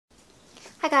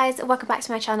Hi guys, welcome back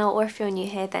to my channel, or if you're new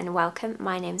here then welcome.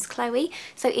 My name's Chloe.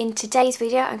 So in today's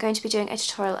video I'm going to be doing a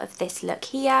tutorial of this look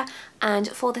here, and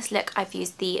for this look I've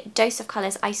used the DOSE of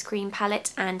COLORS Ice Cream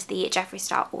palette and the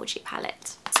Jeffree Orgy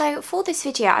palette. So for this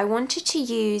video I wanted to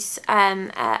use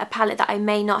a palette that I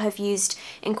may not have used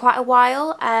in quite a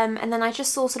while, and then I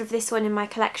just saw sort of this one in my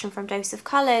collection from DOSE of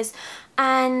COLORS,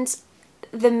 and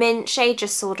the mint shade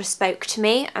just sort of spoke to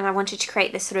me, and I wanted to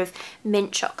create this sort of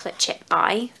mint chocolate chip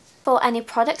eye. For any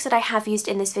products that I have used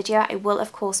in this video, I will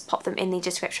of course pop them in the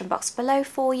description box below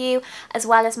for you, as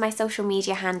well as my social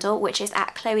media handle, which is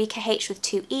at ChloeKH with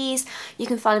 2 E's. You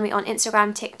can follow me on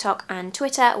Instagram, TikTok and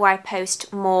Twitter, where I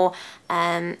post more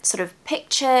sort of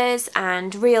pictures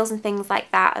and reels and things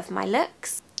like that of my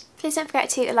looks. Please don't forget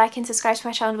to like and subscribe to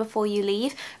my channel before you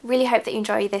leave. Really hope that you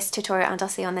enjoy this tutorial, and I'll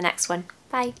see you on the next one.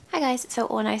 Bye. Hi guys, so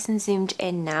all nice and zoomed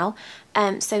in now.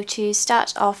 So to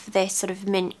start off this sort of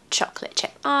mint chocolate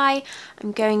chip eye,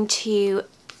 I'm going to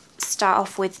start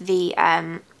off with the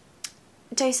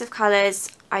DOSE of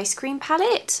COLORS Ice Cream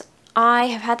palette. I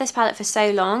have had this palette for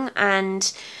so long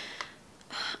and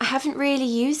I haven't really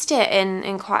used it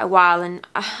in quite a while, and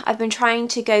I've been trying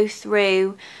to go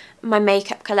through my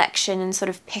makeup collection and sort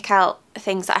of pick out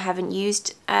things that I haven't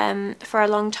used for a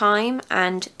long time,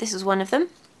 and this is one of them.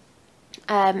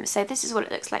 So this is what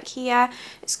it looks like here.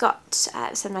 It's got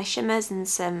some nice shimmers and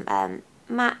some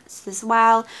mattes as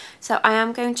well. So I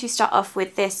am going to start off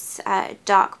with this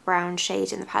dark brown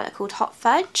shade in the palette called Hot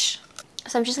Fudge.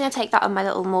 So I'm just going to take that on my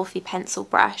little Morphe pencil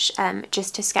brush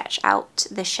just to sketch out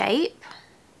the shape.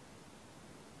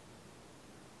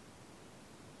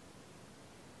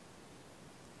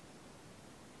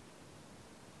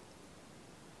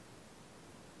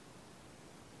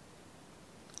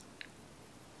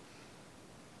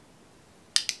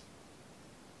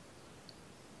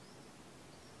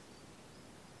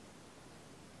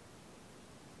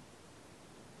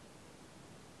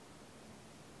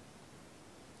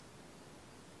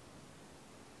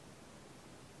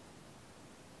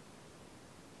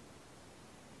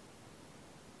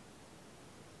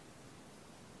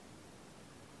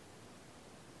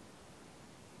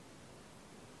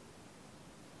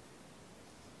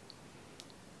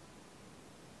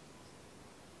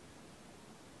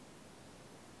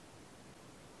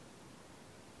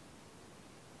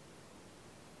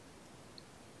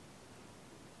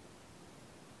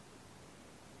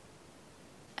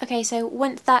 Okay, so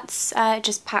once that's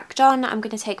just packed on, I'm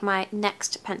going to take my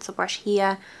next pencil brush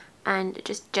here and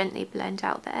just gently blend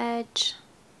out the edge.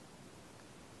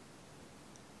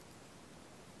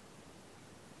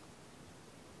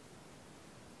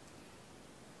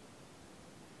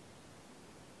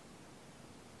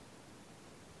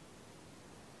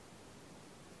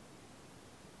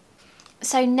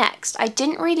 So next, I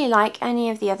didn't really like any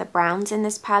of the other browns in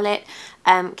this palette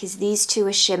because these two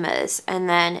are shimmers, and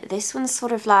then this one's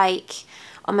sort of like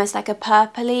almost like a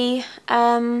purpley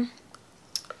brown,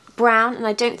 and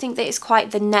I don't think that it's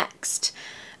quite the next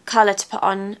colour to put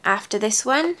on after this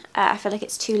one. I feel like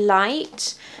it's too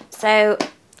light, so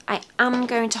I am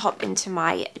going to hop into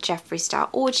my Jeffree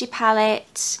Orgy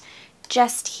palette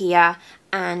just here,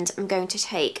 and I'm going to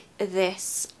take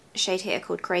this shade here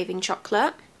called Craving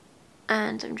Chocolate.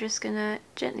 And I'm just going to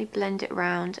gently blend it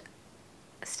around,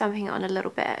 stamping it on a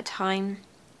little bit at a time.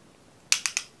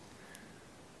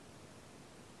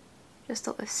 Just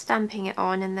sort of stamping it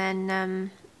on and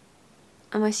then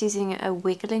almost using a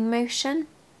wiggling motion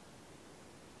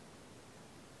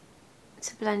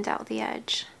to blend out the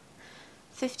edge.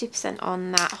 50%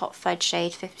 on that Hot Fudge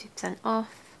shade, 50%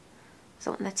 off.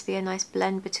 So I want there to be a nice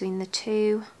blend between the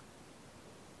two.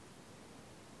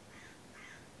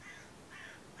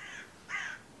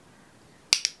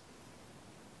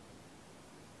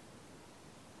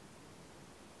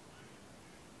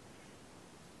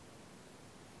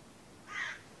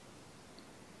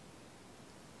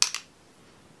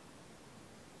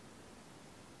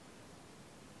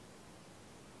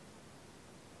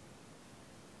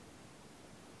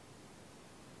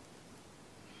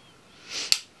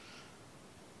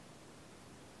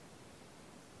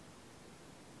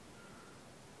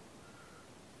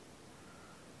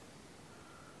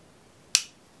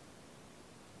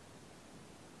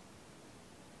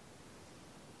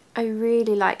 I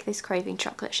really like this Craving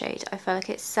Chocolate shade. I feel like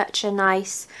it's such a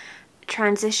nice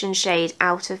transition shade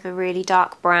out of a really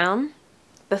dark brown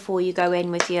before you go in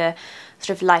with your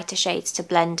sort of lighter shades to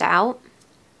blend out.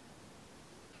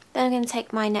 Then I'm going to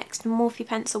take my next Morphe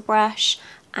pencil brush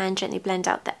and gently blend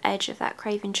out the edge of that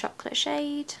Craving Chocolate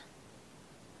shade.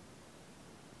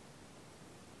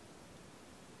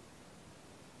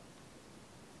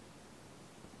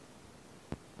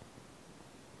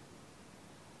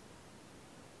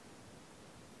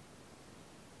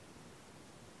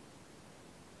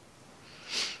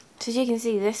 So as you can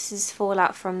see, this is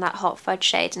fallout from that Hot Fudge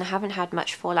shade, and I haven't had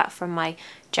much fallout from my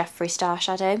Jeffree Star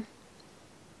Shadow.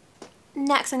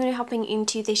 Next I'm going to be hopping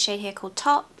into this shade here called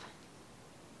Top.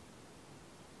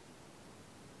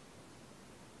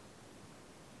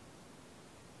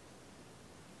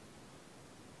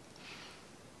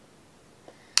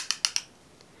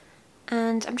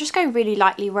 And I'm just going really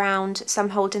lightly round, so I'm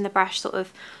holding the brush sort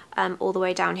of all the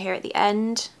way down here at the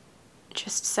end,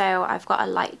 just so I've got a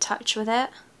light touch with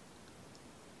it.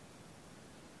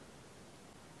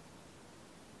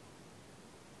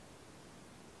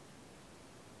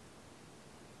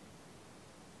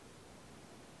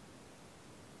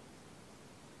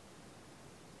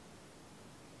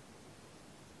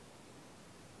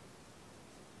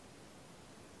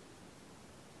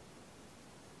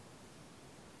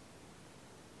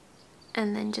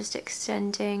 And then just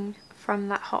extending from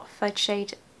that Hot Fudge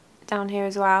shade down here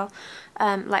as well.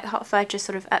 Like Hot Fudge is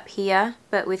sort of up here,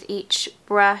 but with each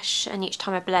brush and each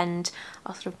time I blend,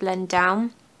 I'll sort of blend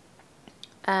down.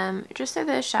 Just so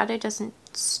the shadow doesn't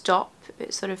stop,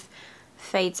 it sort of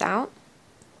fades out.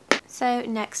 So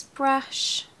next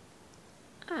brush,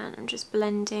 and I'm just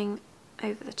blending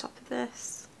over the top of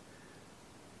this.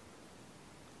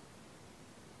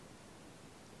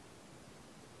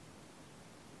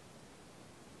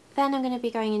 Then I'm going to be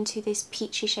going into this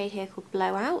peachy shade here called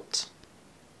Blowout.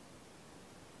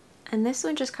 And this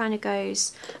one just kind of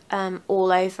goes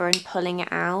all over and pulling it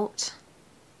out.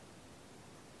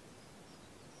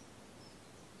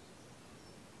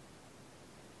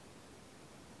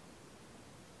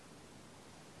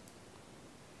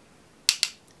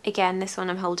 Again, this one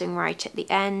I'm holding right at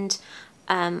the end.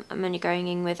 I'm only going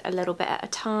in with a little bit at a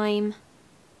time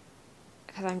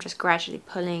because I'm just gradually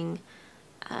pulling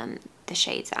the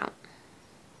shades out.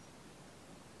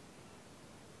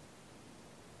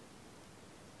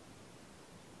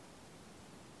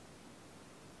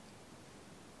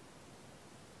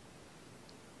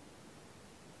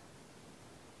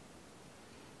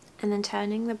 And then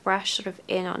turning the brush sort of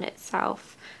in on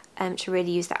itself to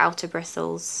really use the outer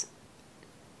bristles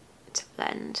to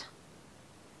blend.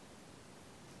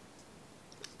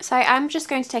 So I'm just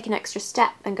going to take an extra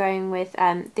step and going with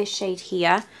this shade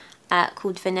here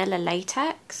called Vanilla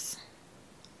Latex.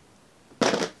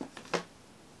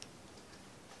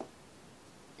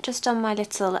 Just on my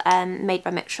little Made by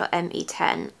Mitchell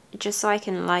ME10, just so I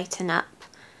can lighten up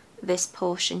this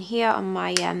portion here on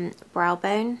my brow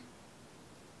bone.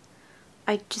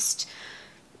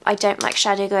 I don't like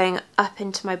shadow going up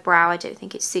into my brow. I don't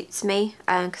think it suits me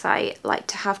because I like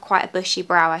to have quite a bushy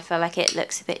brow. I feel like it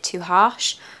looks a bit too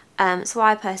harsh. So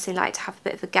I personally like to have a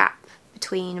bit of a gap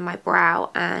between my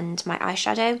brow and my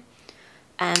eyeshadow.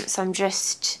 So I'm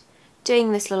just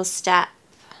doing this little step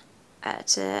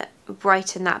to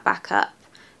brighten that back up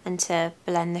and to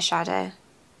blend the shadow.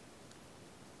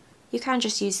 You can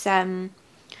just use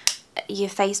your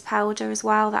face powder as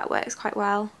well, that works quite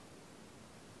well.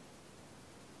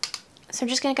 So I'm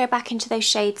just going to go back into those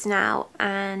shades now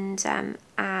and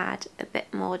add a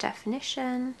bit more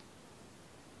definition.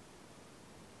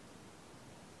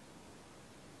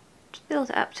 Just build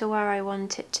it up to where I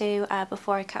want it to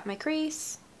before I cut my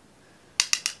crease.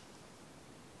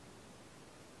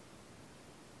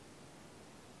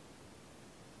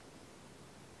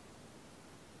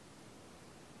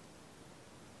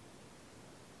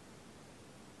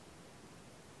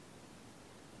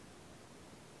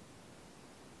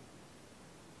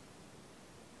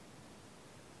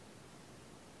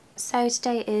 So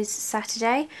today is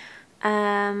Saturday,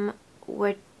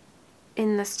 we're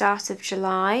in the start of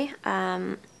July,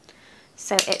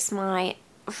 so it's my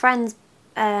friend's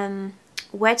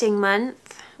wedding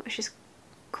month, which is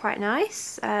quite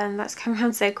nice. That's come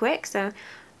around so quick, so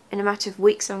in a matter of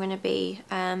weeks I'm going to be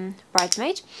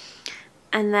bridesmaid.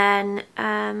 And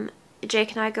then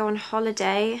Jake and I go on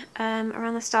holiday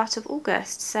around the start of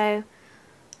August, so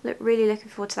really looking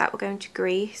forward to that. We're going to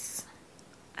Greece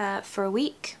for a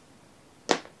week.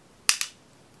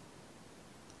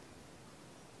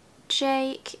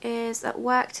 Jake is at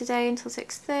work today until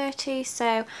 6:30,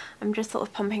 so I'm just sort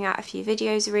of pumping out a few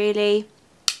videos really.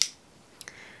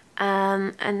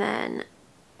 And then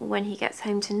when he gets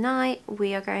home tonight,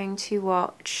 we are going to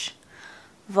watch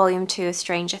Volume 2 of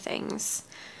Stranger Things.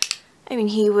 I mean,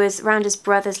 he was round his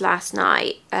brother's last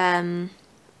night, and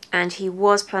he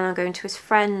was planning on going to his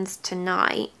friend's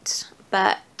tonight,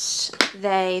 but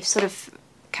they've sort of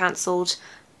cancelled.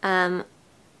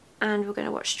 And we're going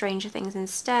to watch Stranger Things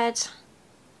instead.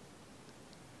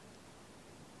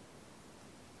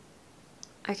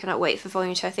 I cannot wait for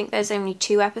Volume 2. I think there's only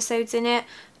 2 episodes in it,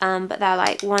 but they're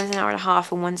like, one's an hour and a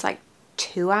half and one's like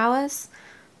 2 hours.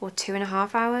 or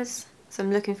 2.5 hours. So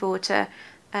I'm looking forward to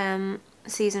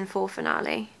season 4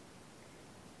 finale.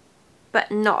 But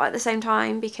not at the same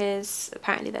time because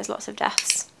apparently there's lots of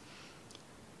deaths.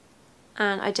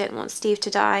 And I don't want Steve to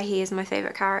die, he is my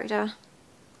favourite character.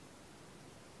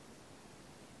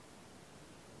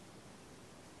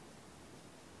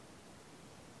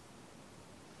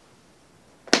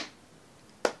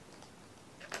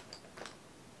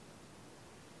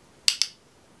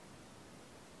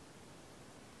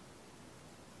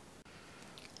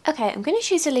 Okay, I'm going to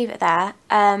choose to leave it there,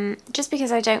 just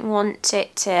because I don't want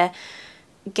it to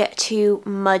get too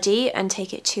muddy and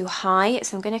take it too high,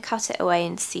 so I'm going to cut it away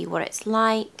and see what it's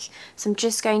like. So I'm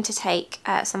just going to take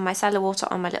some micellar water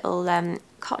on my little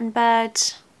cotton bud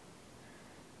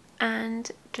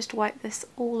and just wipe this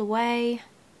all away.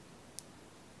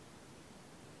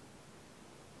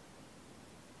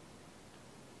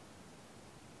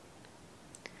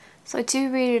 So I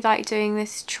do really like doing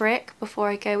this trick before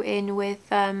I go in with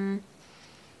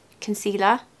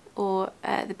concealer or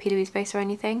the Plouise base or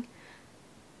anything,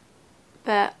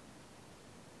 but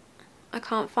I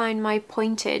can't find my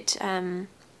pointed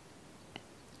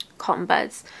cotton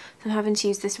buds, so I'm having to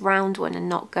use this round one and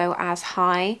not go as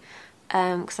high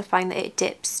because I find that it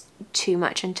dips too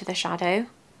much into the shadow.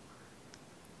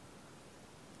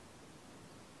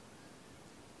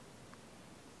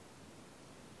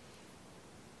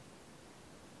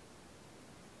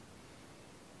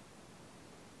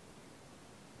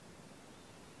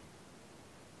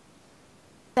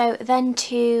 So then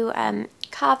to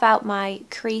carve out my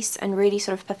crease and really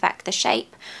sort of perfect the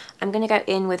shape, I'm going to go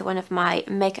in with one of my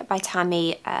Makeup by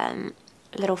Tammy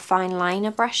little fine liner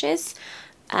brushes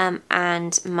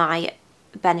and my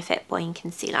Benefit Boi-ing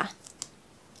concealer.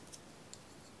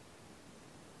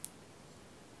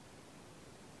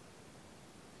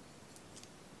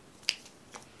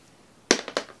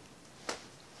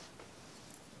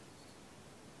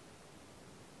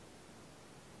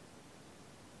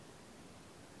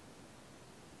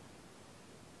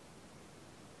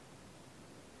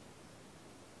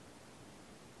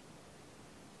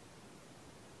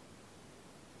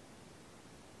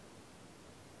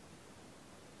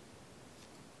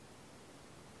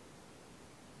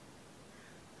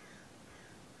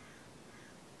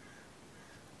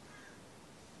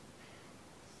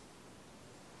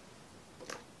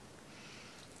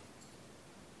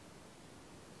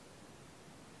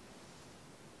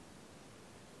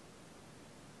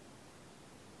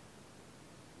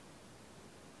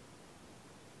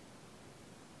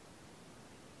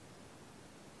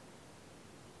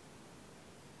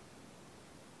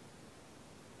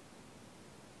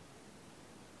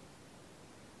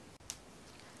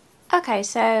 Okay,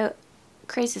 so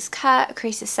crease is cut,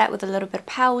 crease is set with a little bit of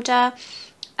powder.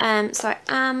 So I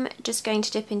am just going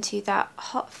to dip into that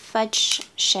Hot Fudge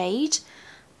shade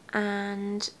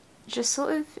and just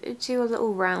sort of do a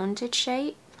little rounded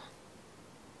shape.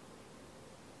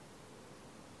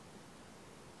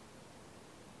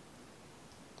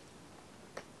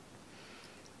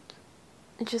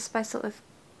 Just by sort of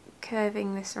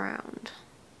curving this around.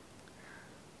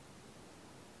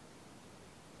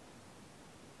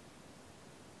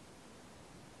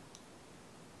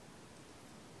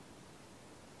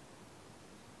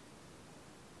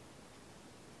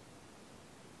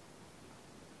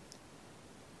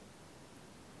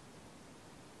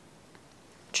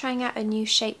 Trying out a new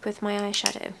shape with my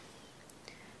eyeshadow.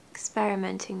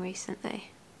 Experimenting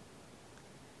recently.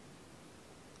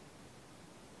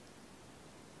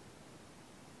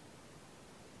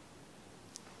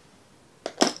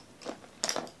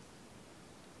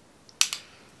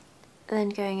 And then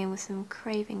going in with some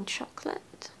Craving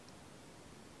Chocolate.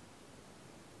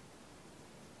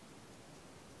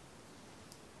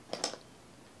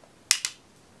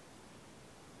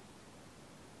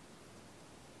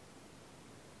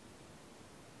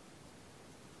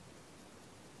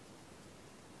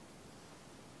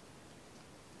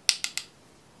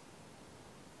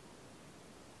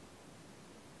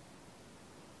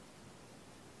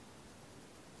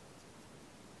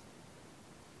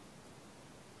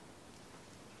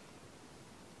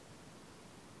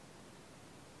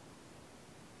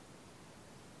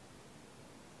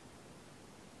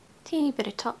 Teeny bit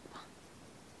of top.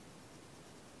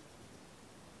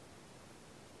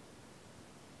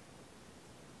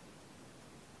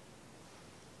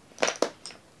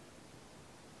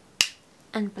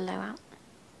 And below out.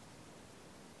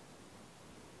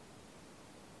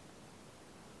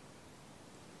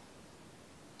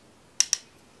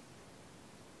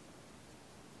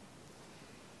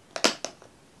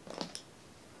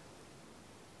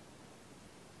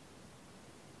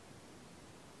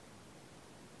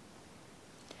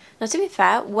 Now to be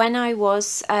fair, when I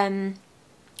was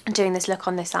doing this look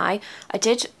on this eye, I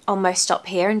did almost stop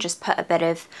here and just put a bit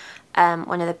of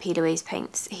one of the P. Louise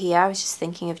paints here. I was just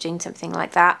thinking of doing something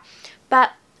like that,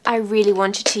 but I really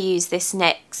wanted to use this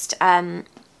next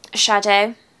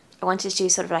shadow. I wanted to do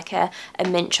sort of like a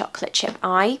mint chocolate chip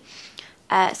eye.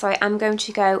 So I am going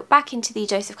to go back into the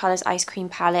Dose of Colours Ice Cream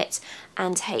palette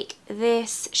and take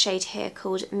this shade here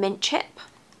called Mint Chip.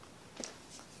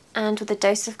 And with the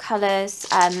Dose of Colours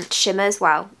shimmer as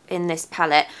well in this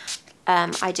palette,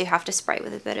 I do have to spray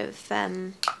with a bit of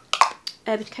Urban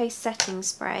Decay setting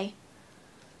spray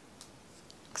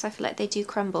because I feel like they do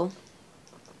crumble.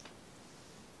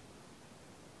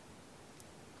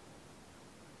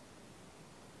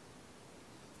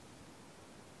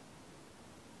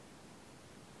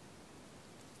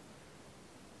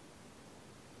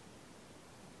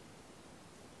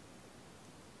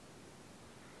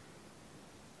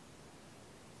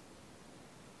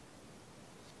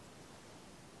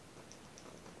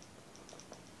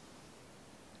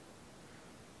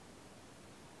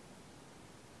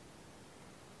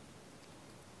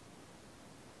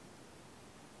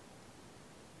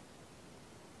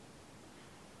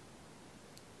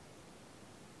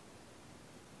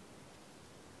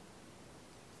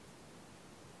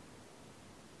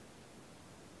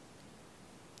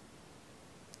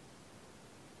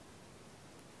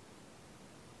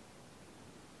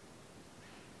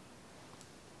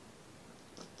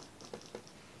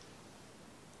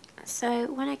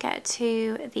 So when I get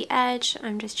to the edge,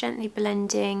 I'm just gently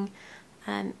blending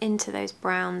into those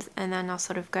browns, and then I'll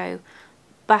sort of go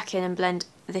back in and blend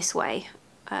this way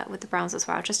with the browns as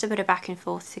well. Just a bit of back and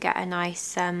forth to get a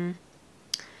nice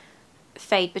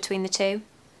fade between the two.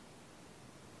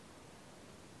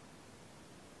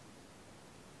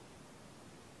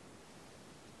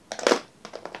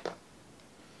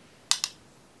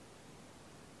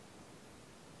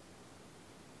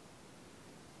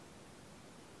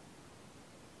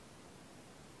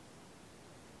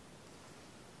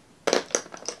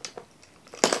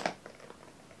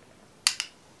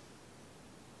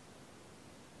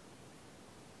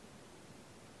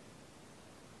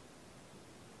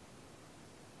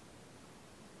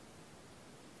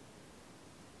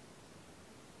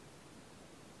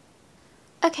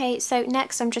 Okay, so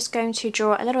next I'm just going to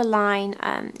draw a little line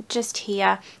just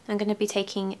here. I'm going to be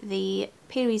taking the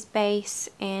P. Louise base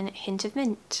in Hint of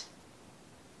Mint.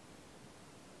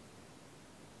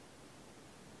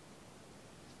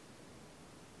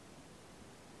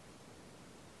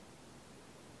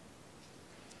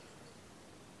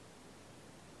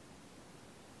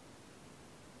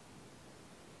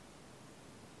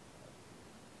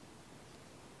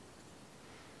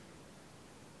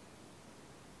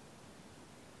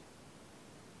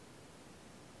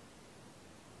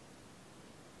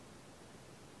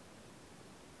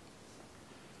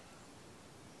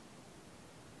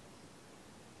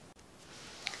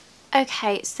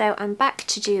 Okay, so I'm back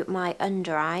to do my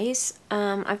under eyes.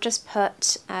 I've just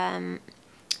put a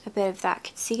bit of that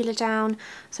concealer down.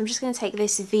 So I'm just going to take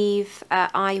this Vieve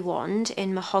eye wand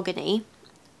in Mahogany.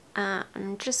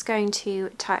 I'm just going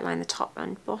to tightline the top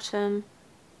and bottom.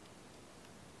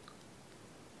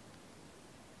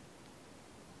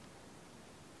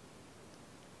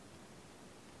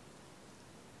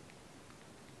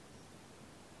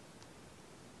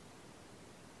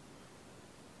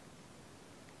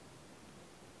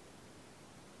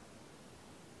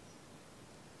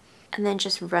 And then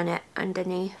just run it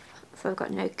underneath so I've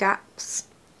got no gaps.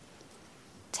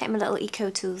 Take my little Eco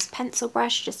Tools pencil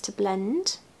brush just to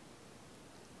blend.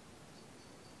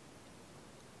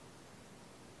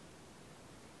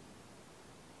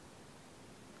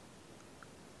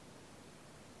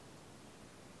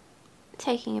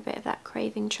 Taking a bit of that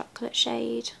Craving chocolate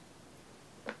shade.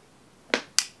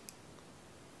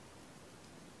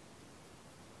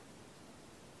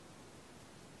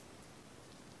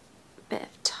 Bit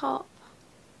of top.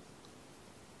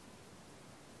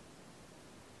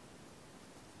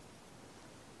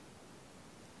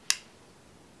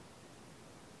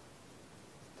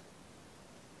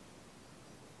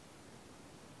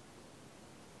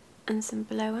 And some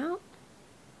blowout.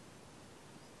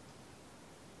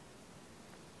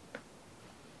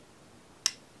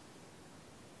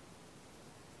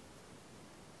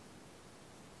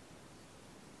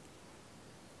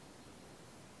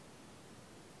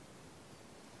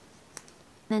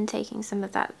 Then taking some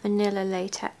of that vanilla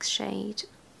latex shade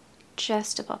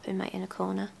just to pop in my inner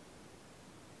corner.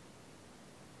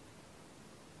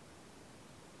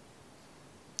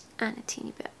 And a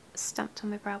teeny bit stamped on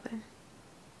my brow bone.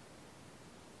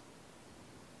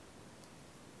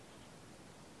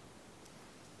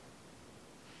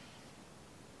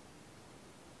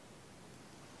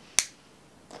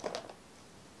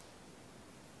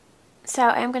 so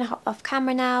I am going to hop off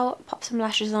camera now, pop some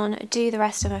lashes on, do the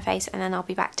rest of my face, and then I'll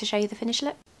be back to show you the finished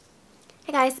look.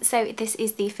 Hey guys, so this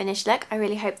is the finished look. I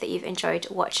really hope that you've enjoyed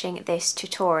watching this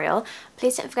tutorial.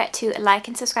 Please don't forget to like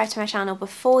and subscribe to my channel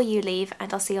before you leave,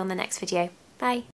 and I'll see you on the next video. Bye!